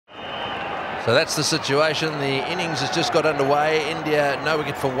So that's the situation. The innings has just got underway. India no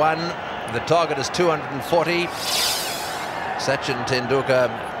wicket for one. The target is 240. Sachin Tendulkar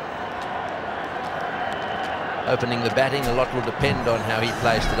opening the batting. A lot will depend on how he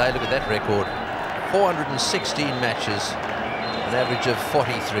plays today. Look at that record. 416 matches, an average of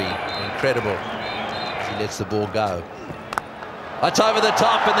 43. Incredible. He lets the ball go. That's over the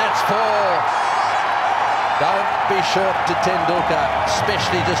top, and that's 4. Don't be short to Tendulkar,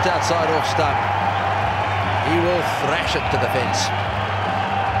 especially just outside off stump. He will thrash it to the fence.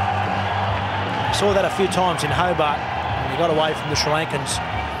 I saw that a few times in Hobart when he got away from the Sri Lankans.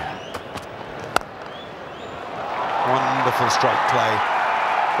 Wonderful stroke play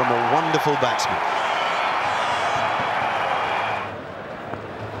from a wonderful batsman.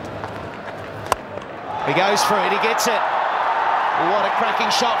 He goes for it, he gets it. What a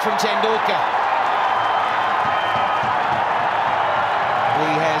cracking shot from Tendulkar.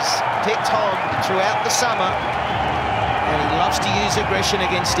 He has picked Hogg throughout the summer, and he loves to use aggression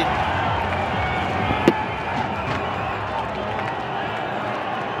against him.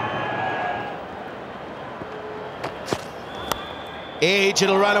 Edge,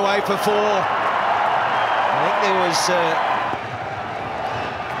 it'll run away for 4. I think there was...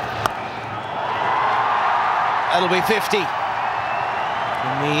 that'll be 50.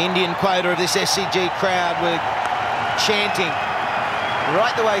 And the Indian quota of this SCG crowd were chanting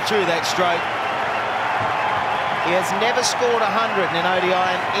right the way through that stroke. He has never scored 100 in an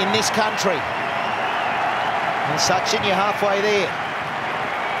ODI in this country. And Sachin, you're halfway there.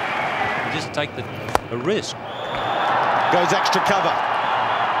 Just take a risk. Goes extra cover.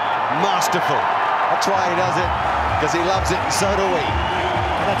 Masterful. That's why he does it, because he loves it, and so do we.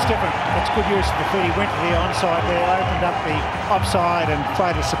 Well, that's different. That's good use of the foot. He went to the onside there, opened up the offside and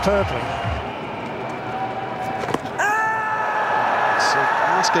played it superbly.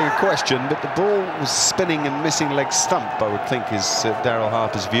 Asking a question, but the ball was spinning and missing leg stump, I would think, is Daryl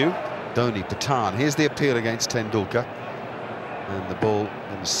Harper's view. Dhoni, Pathan. Here's the appeal against Tendulkar. And the ball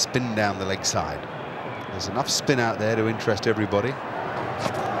will spin down the leg side. There's enough spin out there to interest everybody.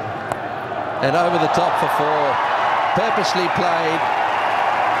 And over the top for 4. Purposely played.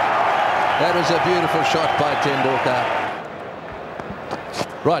 That was a beautiful shot by Tendulkar.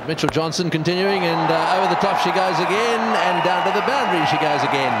 Right, Mitchell Johnson continuing, and over the top she goes again, and down to the boundary she goes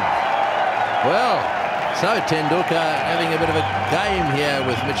again. Well, so Tendulkar having a bit of a game here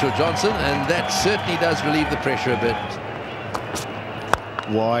with Mitchell Johnson, and that certainly does relieve the pressure a bit.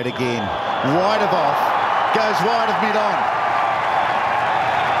 Wide again. Wide of off. Goes wide of mid-on.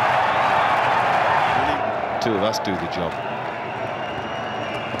 Two of us do the job.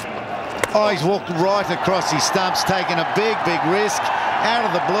 Oh, he's walked right across his stumps, taking a big, big risk. Out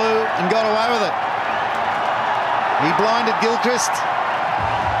of the blue and got away with it. He blinded Gilchrist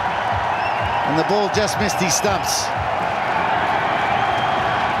and the ball just missed his stumps.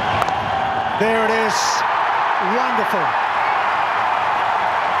 There it is. Wonderful.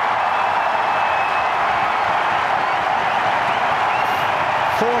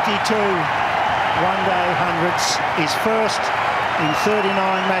 .42 one-day hundreds. His first in 39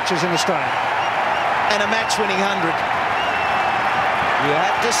 matches in Australia. And a match-winning 100. You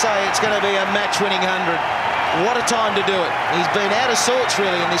have to say it's going to be a match-winning 100. What a time to do it. He's been out of sorts,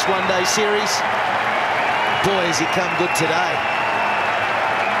 really, in this one-day series. Boy, has he come good today.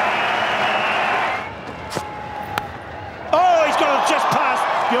 Oh, he's got it just past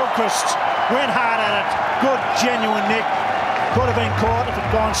Gilchrist. Went hard at it. Good, genuine nick. Could have been caught if it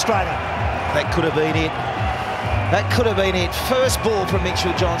had gone straighter. That could have been it. That could have been it. First ball from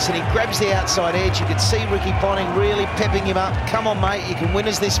Mitchell Johnson. He grabs the outside edge. You could see Ricky Ponting really pepping him up. Come on, mate, you can win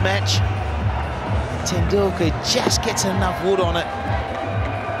us this match. Tendulkar just gets enough wood on it.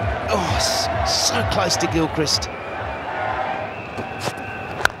 Oh, so close to Gilchrist.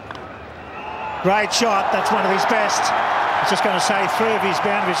 Great shot. That's one of his best. I was just going to say 3 of his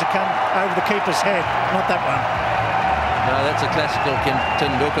boundaries have come over the keeper's head. Not that one. No, that's a classical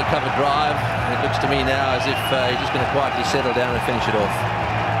Tendulkar cover drive. It looks to me now as if he's just going to quietly settle down and finish it off.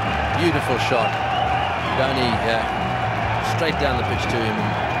 Beautiful shot. Dhoni straight down the pitch to him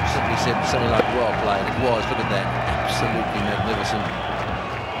and simply said something like, well played. It was. Look at that. Absolutely magnificent.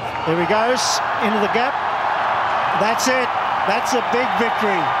 There he goes. Into the gap. That's it. That's a big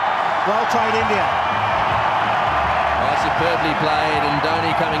victory. Well played, India. Oh, superbly played, and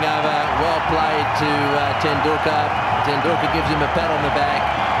Dhoni coming over. Well played to Tendulkar. Tendulkar gives him a pat on the back.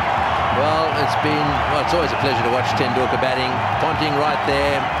 Well, it's always a pleasure to watch Tendulkar batting. Ponting right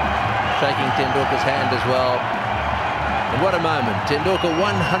there, shaking Tendulkar's hand as well. And what a moment. Tendulkar 117,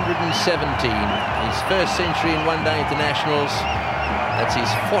 his first century in one-day internationals. That's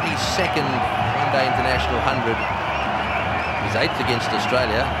his 42nd one-day international 100. He's 8th against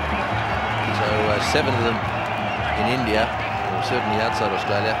Australia. So 7 of them in India, or certainly outside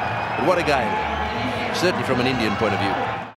Australia. But what a game, certainly from an Indian point of view.